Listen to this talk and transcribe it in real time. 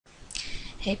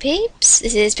Hey peeps,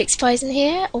 this is Pixie Poison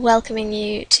here, welcoming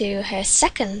you to her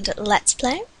second Let's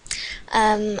Play.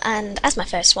 And as my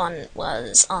first one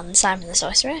was on Simon the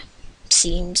Sorcerer,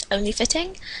 seems only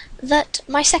fitting that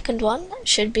my second one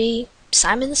should be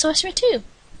Simon the Sorcerer too,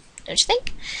 don't you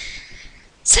think?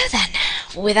 So then,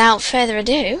 without further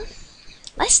ado,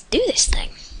 let's do this thing.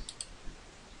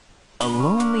 A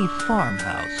lonely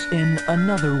farmhouse in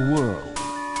another world,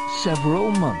 several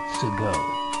months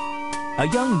ago. A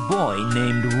young boy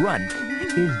named Runt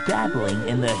is dabbling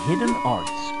in the hidden arts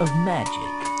of magic.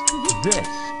 This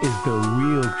is the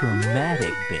real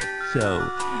dramatic bit, so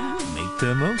make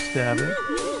the most of it.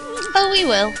 Oh, we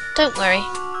will, don't worry.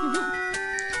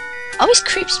 Always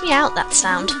creeps me out, that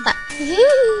sound. That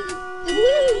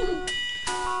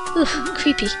ooh,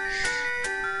 creepy.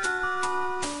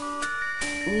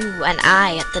 Ooh, an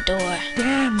eye at the door.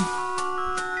 Damn!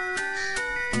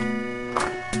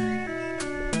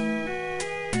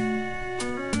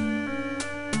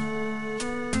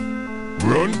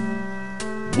 Run?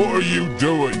 What are you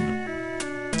doing?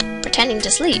 Pretending to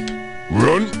sleep.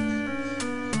 Run?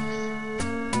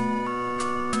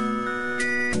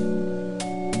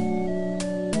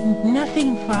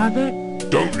 Nothing, Father.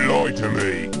 Don't lie to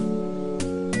me.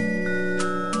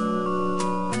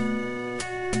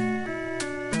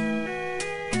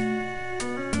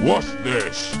 What's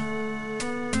this?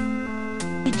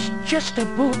 It's just a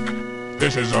book.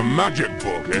 This is a magic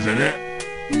book, isn't it?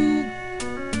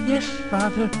 Yes,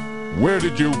 Father. Where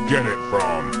did you get it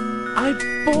from? I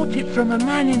bought it from a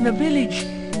man in the village.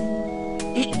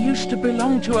 It used to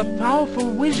belong to a powerful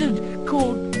wizard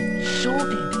called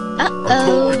Sorcerer. I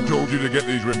thought I told you to get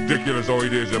these ridiculous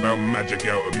ideas about magic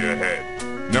out of your head.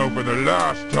 Now for the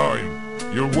last time,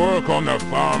 you'll work on the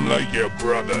farm like your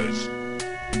brothers.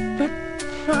 But,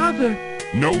 Father...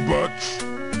 No buts.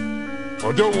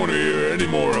 I don't want to hear any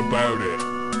more about it.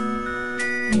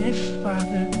 Yes,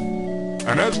 Father.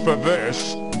 And as for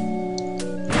this...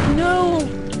 No!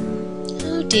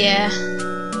 Oh dear.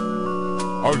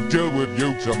 I'll deal with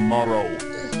you tomorrow.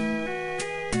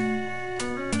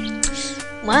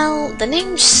 Well, the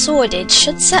name Sordid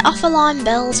should set off alarm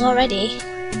bells already.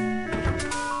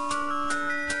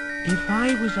 If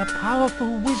I was a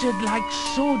powerful wizard like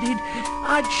Sordid,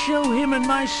 I'd show him and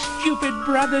my stupid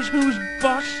brothers who's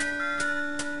boss.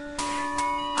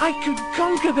 I could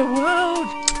conquer the world.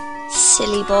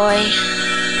 Silly boy.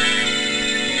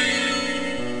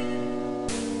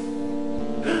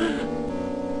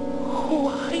 Who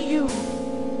are you?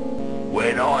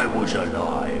 When I was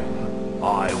alive,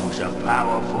 I was a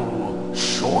powerful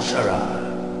sorcerer.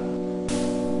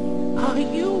 Are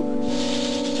you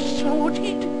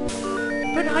Sordid?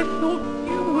 But I thought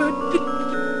you were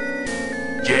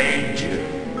Dead.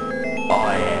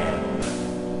 I am.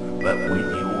 But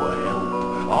with your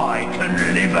help, I can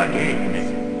live again.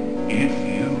 If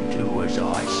you do as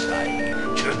I say,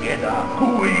 together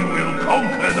we will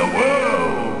conquer the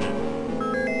world.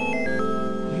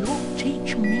 You'll teach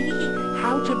me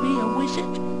how to be a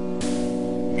wizard?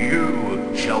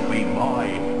 You shall be my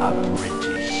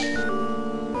apprentice.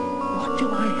 What do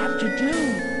I have to do?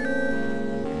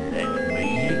 Let me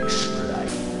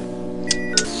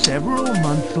explain. Several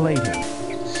months later,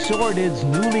 Sordid's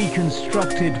newly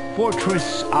constructed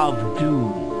Fortress of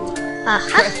Doom.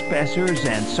 Trespassers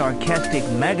and sarcastic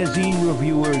magazine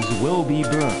reviewers will be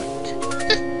burnt.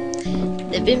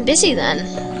 They've been busy then.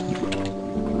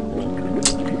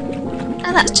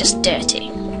 Now that's just dirty.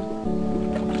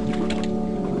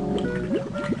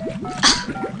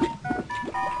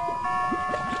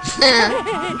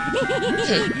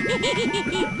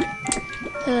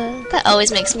 That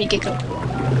always makes me giggle.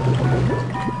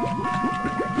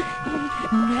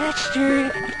 Master,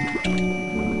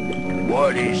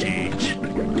 What is it?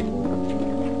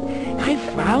 I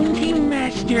found him,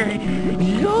 Master.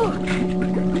 Look!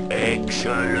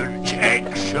 Excellent,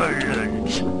 excellent.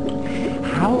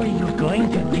 How are you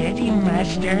going to get him,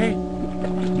 Master?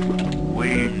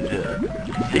 With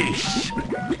this.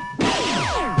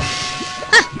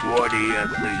 What do you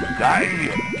think,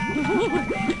 eh?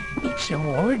 It's a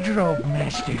wardrobe,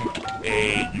 Master.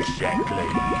 Exactly.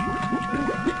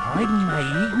 Pardon my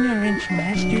ignorance,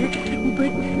 Master,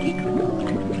 but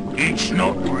It's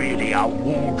not really a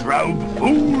wardrobe,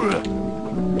 fool.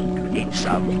 It's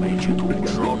a magical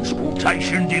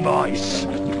transportation device.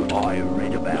 I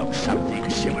read about something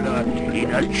similar in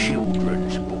a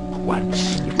children's book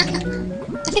once.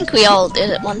 I think we all did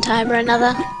at one time or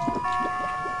another.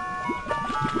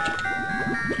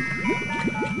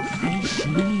 I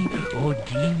see, oh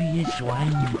devious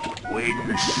one.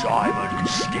 When Simon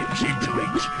steps into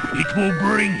it, it will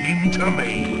bring him to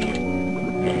me.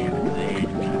 And then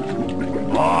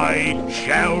I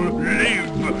shall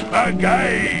live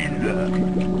again!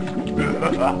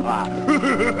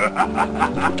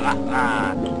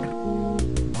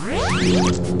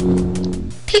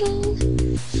 Ping!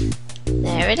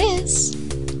 There it is.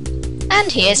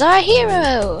 And here's our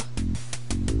hero!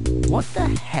 What the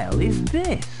hell is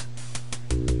this?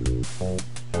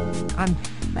 I'm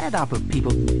fed up of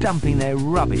people dumping their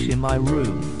rubbish in my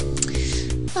room.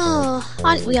 Oh,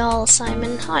 aren't we all,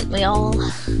 Simon? Aren't we all?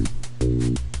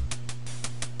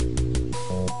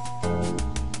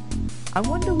 I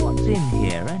wonder what's in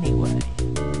here anyway.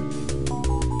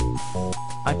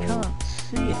 I can't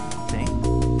see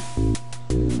anything.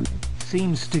 It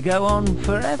seems to go on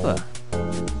forever.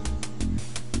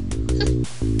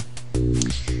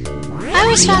 I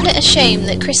always found it a shame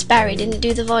that Chris Barry didn't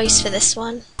do the voice for this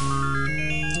one.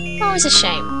 Always a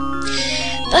shame.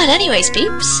 But anyways,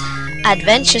 peeps,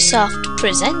 AdventureSoft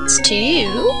presents to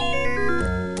you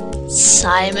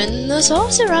Simon the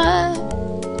Sorcerer.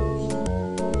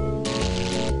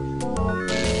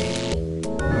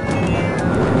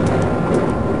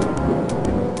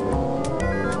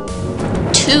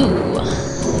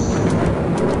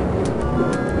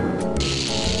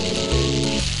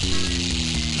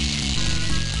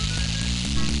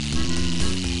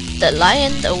 The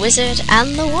Lion, the Wizard,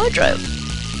 and the Wardrobe.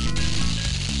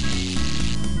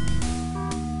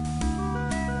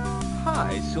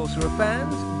 Hi, Sorcerer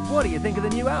fans. What do you think of the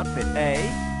new outfit, eh?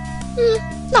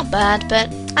 Not bad, but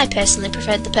I personally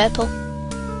preferred the purple.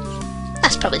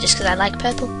 That's probably just because I like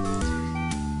purple.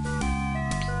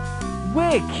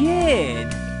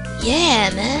 Wicked!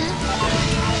 Yeah, man.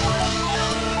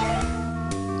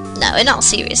 No, in all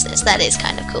seriousness, that is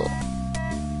kind of cool.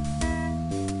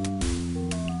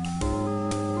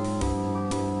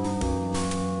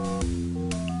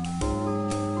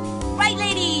 Right,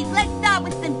 ladies, let's start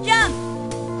with some jumps.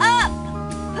 Up,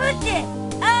 push it,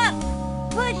 up,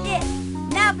 push it.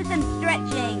 Now for some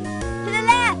stretching. To the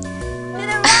left, to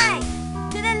the right,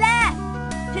 to the left,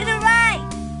 to the right.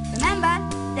 Remember,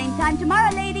 same time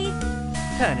tomorrow, ladies.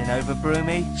 Turning over,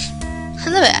 Broomy. I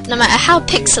love it. No matter how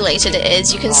pixelated it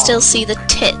is, you can still see the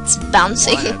tits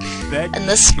bouncing and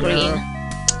the screen.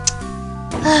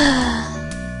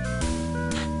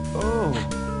 Oh,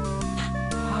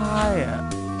 higher.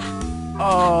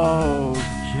 Oh,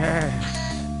 yes.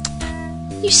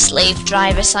 You slave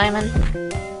driver, Simon.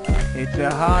 It's a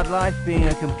hard life being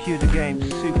a computer game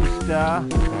superstar.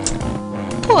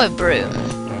 Poor Broom.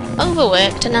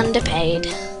 Overworked and underpaid.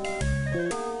 To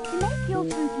make your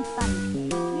fruity sponge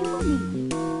cake, you will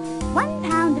need 1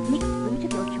 pound of mixed fruit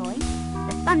of your choice,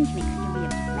 the sponge mixture we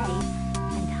have just made,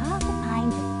 and half a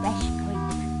pint of fresh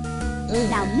cream.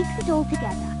 Now mix it all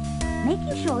together,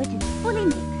 making sure it is fully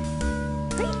mixed.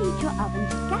 Preheat your oven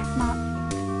to gas mark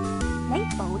 6.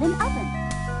 Place bowl in oven.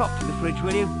 Pop to the fridge,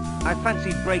 will you? I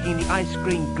fancied breaking the ice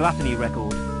cream gluttony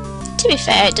record. To be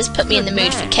fair, it does put me in the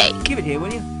mood for cake. Give it here,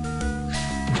 will you?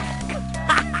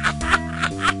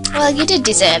 Well, you did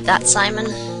deserve that, Simon.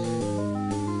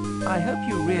 I hope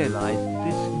you realise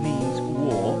this means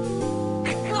war.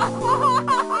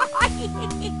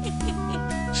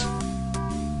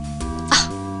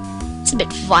 It's a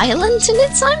bit violent, isn't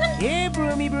it, Simon? Here,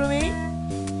 Broomy, Broomy.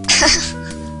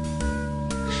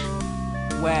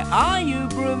 Where are you,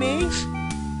 Broomy?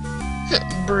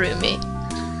 Broomy.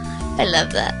 I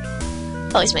love that.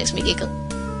 Always makes me giggle.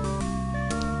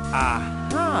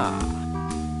 Aha!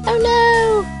 Oh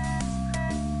no!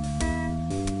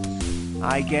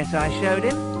 I guess I showed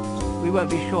him. We won't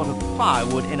be short of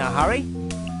firewood in a hurry.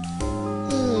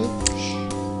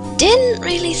 Didn't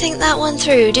really think that one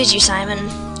through, did you, Simon?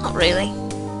 Not really.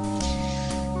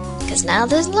 Because now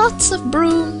there's lots of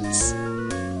brooms.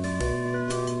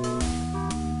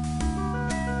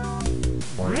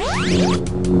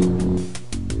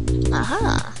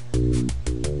 Aha!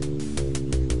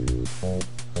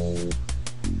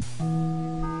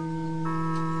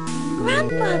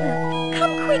 Grandfather,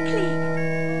 come quickly.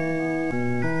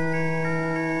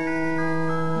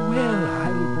 Well,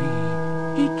 I'll be.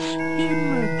 It's him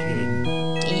again.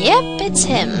 Yep, it's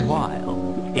him.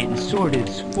 Meanwhile, in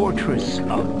Sordid's Fortress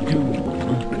of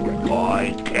Doom.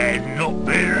 I cannot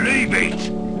believe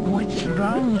it! What's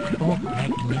wrong, oh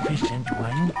magnificent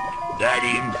one? That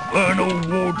infernal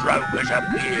wardrobe has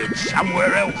appeared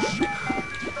somewhere else.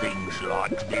 Things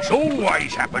like this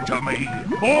always happen to me.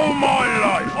 All my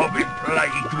life I've been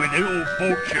plagued with ill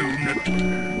fortune.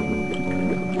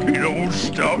 It all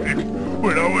started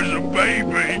when I was a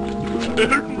baby.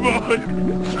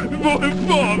 And my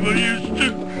father used to...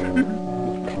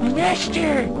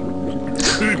 Master!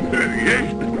 Yes?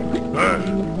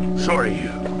 Sorry,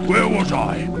 where was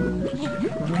I?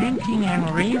 Rank ranting and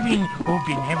raving, oh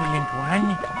benevolent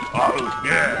one? Oh,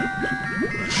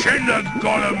 yeah. Send the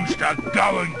golems to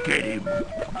go and get him.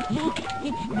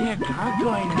 They're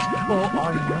gargoyles, oh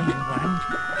all-knowing one.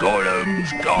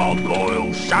 Golems,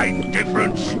 gargoyles, same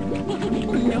difference.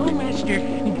 No, master.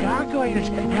 Gargoyles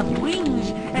have wings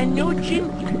and no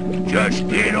chimp. Just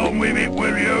get on with it,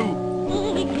 will you?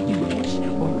 Yes,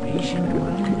 oh patient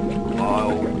one.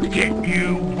 I'll get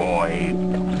you, boy.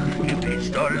 If it's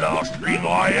the last thing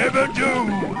I ever do.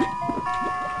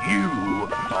 You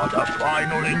are the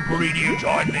final ingredient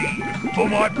I need for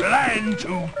my plan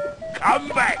to come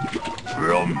back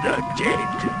from the dead.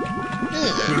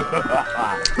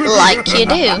 Like you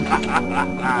do.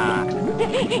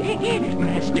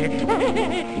 Master.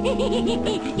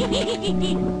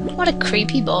 What a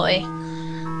creepy boy.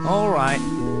 Alright,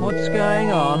 what's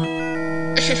going on?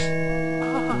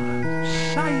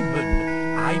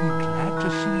 Simon, I'm glad to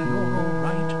see you're all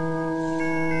right.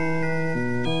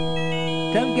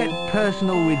 Don't get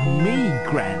personal with me,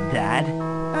 Grandad.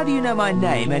 How do you know my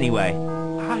name, anyway?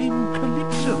 I'm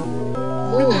Calypso.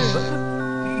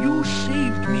 Remember, you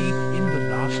saved me in the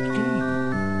last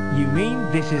game. You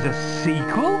mean this is a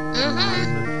sequel? I'm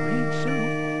afraid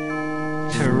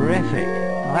so. Terrific.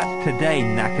 Well, that's today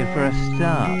knackered for a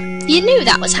start. You knew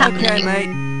that was Okay, happening. mate.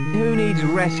 Who needs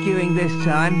rescuing this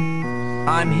time?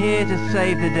 I'm here to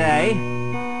save the day.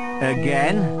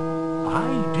 Again. I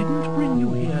didn't bring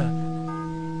you here.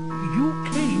 You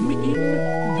came in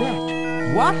that.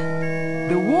 What?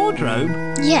 The wardrobe?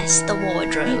 Yes, the It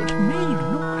wardrobe. may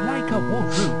look like a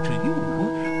wardrobe to you,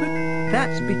 but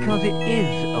That's because it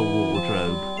is a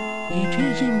wardrobe. it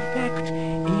is in fact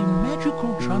a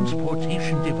magical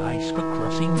transportation device for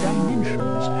crossing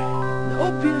dimensions.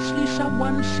 Obviously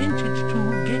someone sent it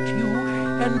to get you,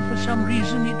 and for some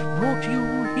reason it brought you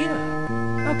here.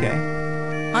 Okay.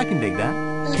 I can dig that.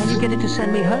 Can you get it to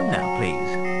send me home now,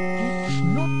 please? It's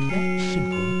not that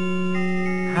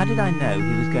simple. How did I know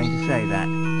he was going to say that?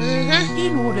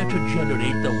 In order to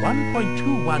generate the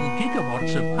 1.21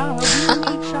 gigawatts of power,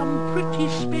 we need some pretty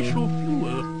special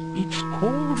fuel. It's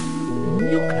called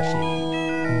mucosade.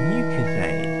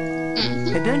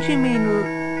 Mucosade? Don't you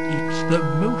mean... It's the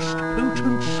most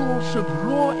potent source of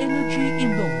raw energy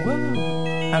in the world.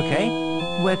 Okay,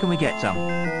 where can we get some?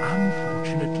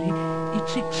 Unfortunately,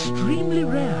 it's extremely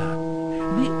rare.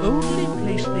 The only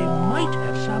place they might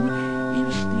have some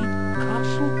is the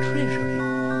castle treasury.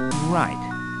 Right.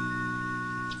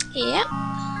 Yep.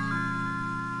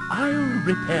 I'll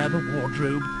repair the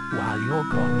wardrobe while you're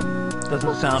gone.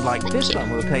 Doesn't sound like Thank this you. one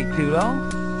will take too long.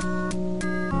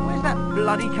 Where's that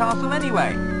bloody castle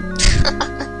anyway?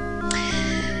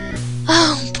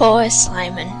 Oh, poor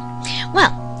Simon.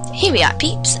 Well, here we are,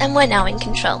 peeps, and we're now in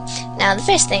control. Now, the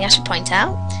first thing I should point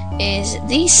out is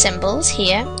these symbols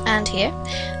here and here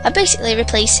are basically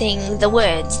replacing the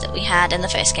words that we had in the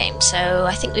first game. So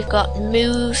I think we've got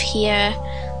move here,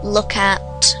 look at,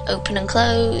 open and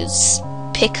close,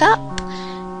 pick up,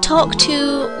 talk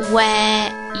to,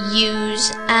 wear,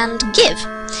 use, and give.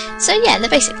 So yeah, they're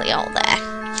basically all there.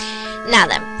 Now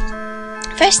then,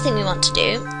 first thing we want to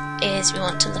do is we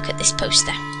want to look at this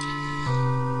poster.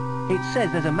 It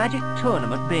says there's a magic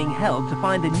tournament being held to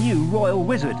find the new royal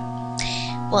wizard.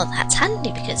 Well, that's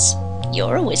handy because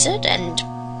you're a wizard and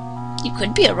you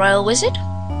could be a royal wizard.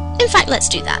 In fact, let's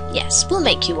do that. Yes, we'll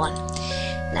make you one.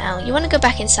 Now, you want to go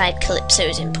back inside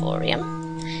Calypso's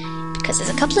Emporium because there's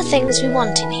a couple of things we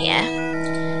want in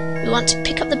here. We want to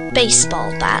pick up the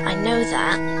baseball bat, I know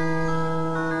that.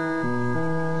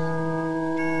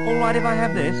 Alright if I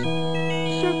have this?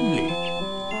 Certainly.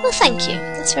 Well, thank you.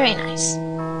 That's very nice.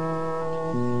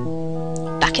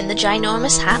 Back in the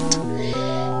ginormous hat.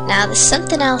 Now, there's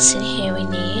something else in here we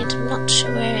need. I'm not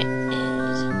sure where it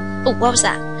is. Oh, what was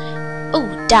that? Oh,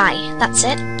 dye. That's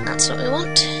it. That's what we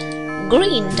want.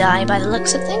 Green dye by the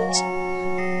looks of things.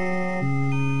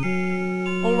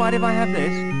 Alright if I have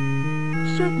this?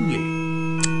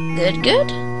 Certainly. Good,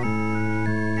 good.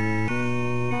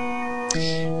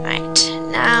 Right,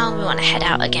 now we want to head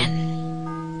out again.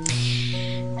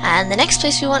 And the next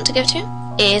place we want to go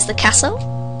to is the castle.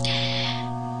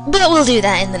 But we'll do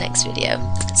that in the next video.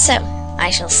 So,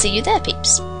 I shall see you there,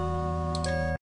 peeps.